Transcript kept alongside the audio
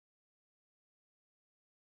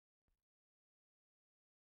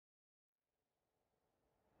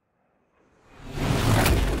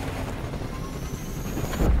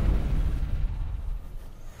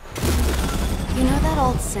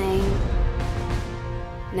saying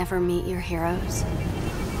never meet your heroes?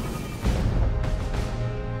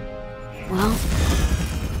 Well,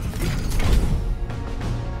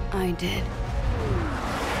 I did.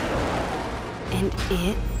 And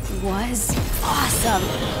it was awesome!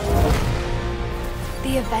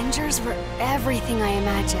 The Avengers were everything I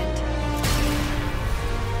imagined.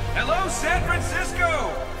 Hello, San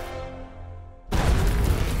Francisco!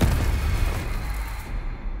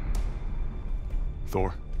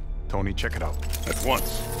 Thor, Tony, check it out. At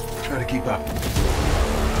once. Try to keep up.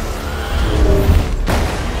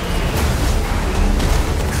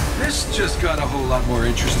 This just got a whole lot more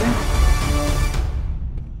interesting.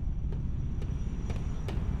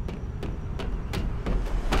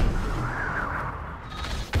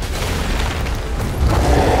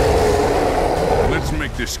 Let's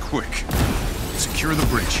make this quick. Secure the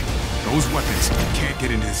bridge. Those weapons can't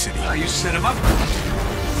get into the city. You set him up.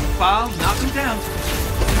 I'll knock him down.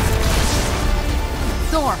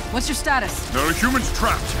 Thor, what's your status? There are humans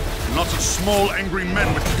trapped, and lots of small, angry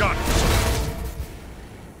men with guns.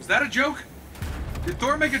 Was that a joke? Did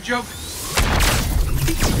Thor make a joke?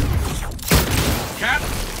 Cap,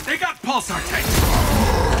 they got pulsar tanks!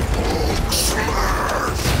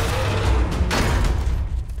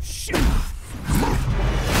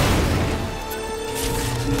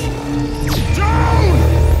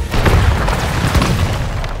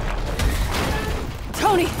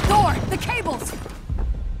 Tony! Thor! The cables!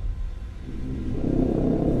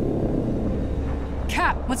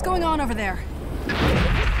 Cap, what's going on over there?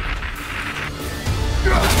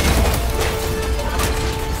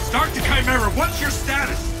 Start to Chimera, what's your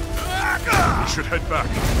status? We should head back.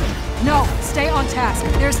 No, stay on task.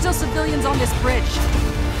 There are still civilians on this bridge.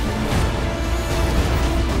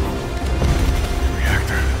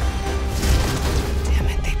 Reactor. Damn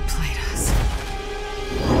it, they played us.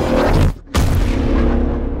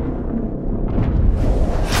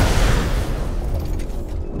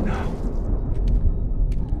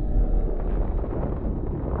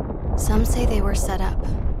 Some say they were set up.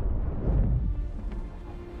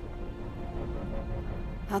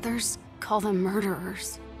 Others call them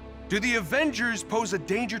murderers. Do the Avengers pose a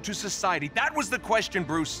danger to society? That was the question,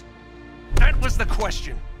 Bruce. That was the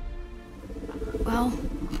question. Well,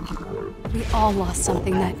 we all lost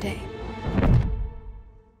something that day.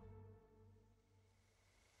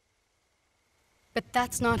 But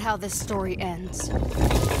that's not how this story ends.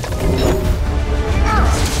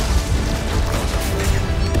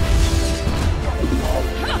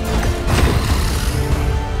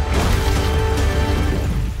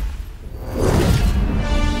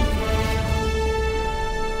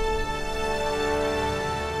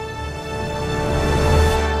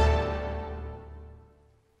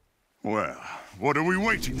 Well, what are we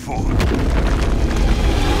waiting for?